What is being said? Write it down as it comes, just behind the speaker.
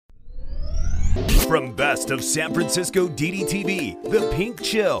From Best of San Francisco DDTV, The Pink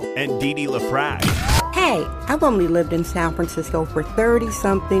Chill, and Didi LaFrac. Hey, I've only lived in San Francisco for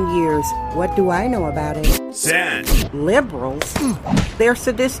 30-something years. What do I know about it? San Liberals? They're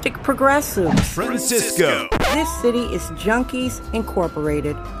sadistic progressives. Francisco. This city is Junkies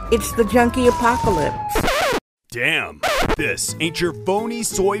Incorporated. It's the junkie apocalypse. Damn, this ain't your phony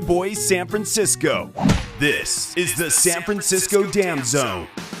soy boy San Francisco. This is the San Francisco Dam Zone.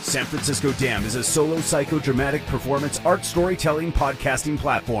 San Francisco Dam is a solo psychodramatic performance art storytelling podcasting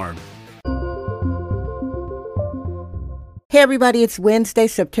platform. Hey everybody, it's Wednesday,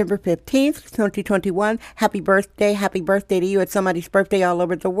 September 15th, 2021. Happy birthday to you. It's somebody's birthday all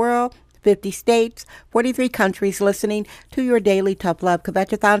over the world. 50 states, 43 countries listening to your daily Tough Love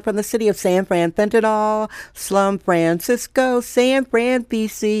Kvetchathon from the city of San Fran, Fentanyl, Slum Francisco, San Fran,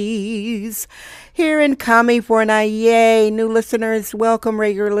 BCs. Here in California, yay, new listeners, welcome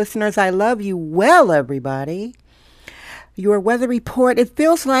regular listeners. I love you well, everybody. Your weather report, it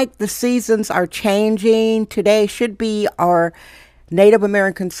feels like the seasons are changing. Today should be our Native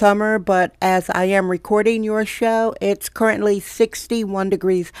American summer, but as I am recording your show, it's currently 61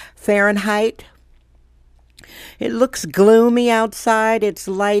 degrees Fahrenheit. It looks gloomy outside. It's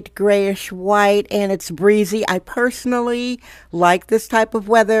light grayish white and it's breezy. I personally like this type of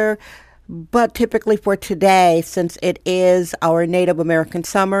weather, but typically for today, since it is our Native American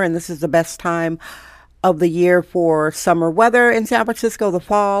summer and this is the best time of the year for summer weather in San Francisco, the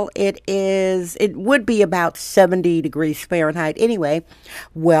fall, it would be about 70 degrees Fahrenheit anyway.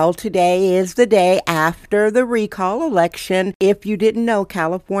 Well, today is the day after the recall election. If you didn't know,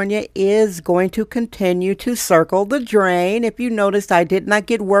 California is going to continue to circle the drain. If you noticed, I did not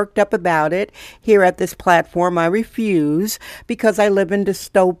get worked up about it here at this platform. I refuse, because I live in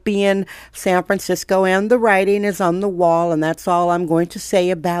dystopian San Francisco and the writing is on the wall, and that's all I'm going to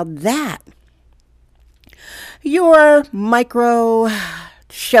say about that. Your micro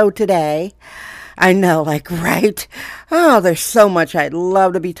show today. I know, right? Oh, there's so much I'd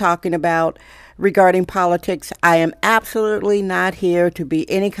love to be talking about regarding politics. I am absolutely not here to be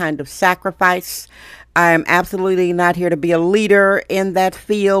any kind of sacrifice. I am absolutely not here to be a leader in that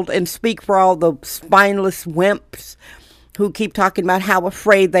field and speak for all the spineless wimps who keep talking about how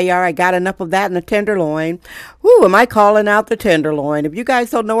afraid they are. I got enough of that in the Tenderloin. Ooh, am I calling out the Tenderloin? If you guys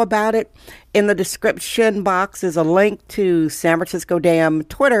don't know about it, in the description box is a link to San Francisco Dam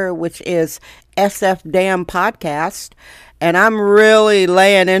Twitter, which is SF Dam Podcast. And I'm really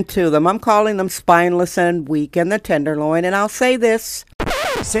laying into them. I'm calling them spineless and weak in the Tenderloin. And I'll say this.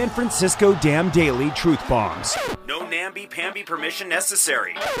 San Francisco Dam Daily Truth Bombs. No namby-pamby permission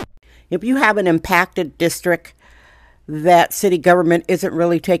necessary. If you have an impacted district that city government isn't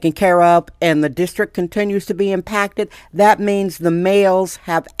really taken care of and the district continues to be impacted, that means the males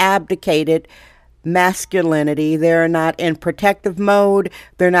have abdicated masculinity. They're not in protective mode.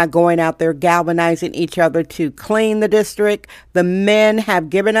 They're not going out there galvanizing each other to clean the district. The men have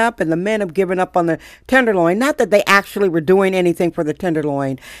given up, and the men have given up on the Tenderloin. Not that they actually were doing anything for the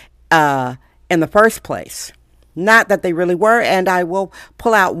Tenderloin in the first place. Not that they really were, and I will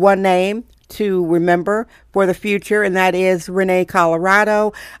pull out one name to remember for the future, and that is Renee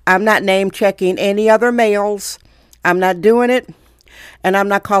Colorado. I'm not name checking any other males. I'm not doing it, and I'm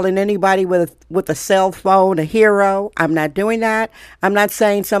not calling anybody with a cell phone a hero. I'm not doing that. I'm not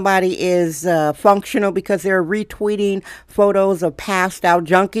saying somebody is functional because they're retweeting photos of passed out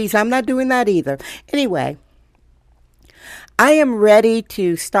junkies. I'm not doing that either. Anyway, I am ready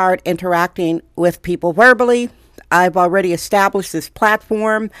to start interacting with people verbally. I've already established this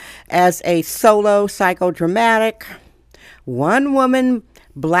platform as a solo psychodramatic, one-woman,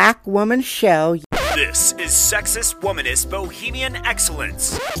 black woman show. This is sexist, womanist, bohemian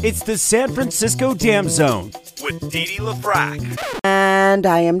excellence. It's the San Francisco Dam Zone with Didi LaFrac. And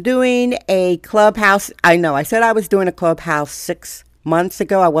I am doing a Clubhouse. I know, I said I was doing a Clubhouse 6 months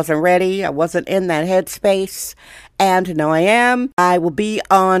ago. I wasn't ready. I wasn't in that headspace. And now I am. I will be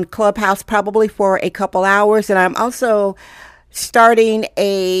on Clubhouse probably for a couple hours. And I'm also starting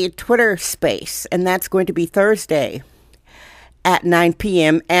a Twitter space. And that's going to be Thursday at 9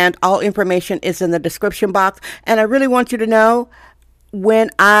 p.m. And all information is in the description box. And I really want you to know, when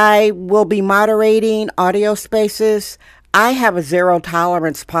I will be moderating audio spaces, I have a zero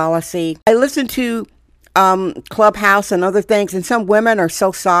tolerance policy. I listen to Clubhouse and other things, and some women are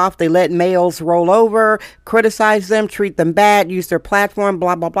so soft. They let males roll over, criticize them, treat them bad, use their platform,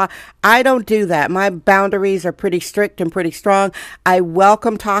 blah, blah, blah. I don't do that. My boundaries are pretty strict and pretty strong. I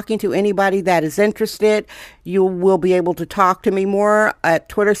welcome talking to anybody that is interested. You will be able to talk to me more at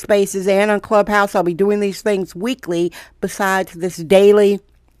Twitter Spaces and on Clubhouse. I'll be doing these things weekly besides this daily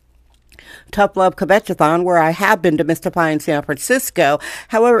Tough Love Kvetchathon, where I have been demystifying San Francisco.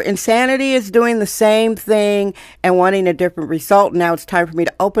 However, Insanity is doing the same thing and wanting a different result. Now it's time for me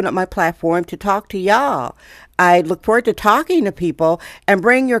to open up my platform to talk to y'all. I look forward to talking to people and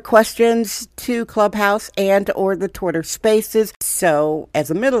bring your questions to Clubhouse and or the Twitter Spaces. So as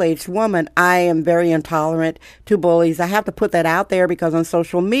a middle-aged woman, I am very intolerant to bullies. I have to put that out there because on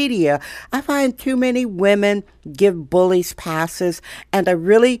social media, I find too many women give bullies passes, and I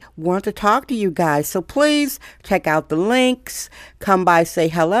really want to talk to you guys. So please check out the links. Come by, say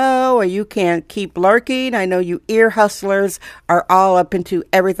hello, or you can keep lurking. I know you ear hustlers are all up into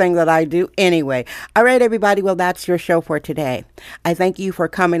everything that I do anyway. All right, everybody. Well, that's your show for today. I thank you for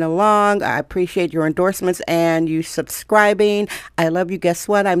coming along. I appreciate your endorsements and you subscribing. I love you. Guess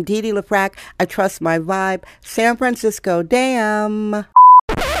what? I'm Dee Dee LaFrac. I trust my vibe. San Francisco, damn.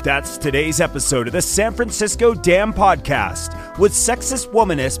 That's today's episode of the San Francisco Damn Podcast with sexist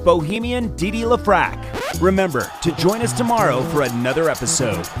womanist bohemian Dee Dee LaFrac. Remember to join us tomorrow for another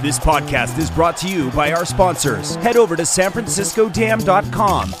episode. This podcast is brought to you by our sponsors. Head over to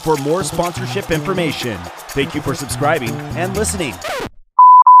sanfranciscodamn.com for more sponsorship information. Thank you for subscribing and listening.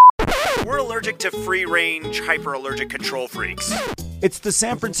 We're allergic to free-range, hyper-allergic control freaks. It's the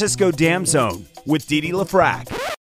San Francisco Damn Zone with Dee Dee LaFrac.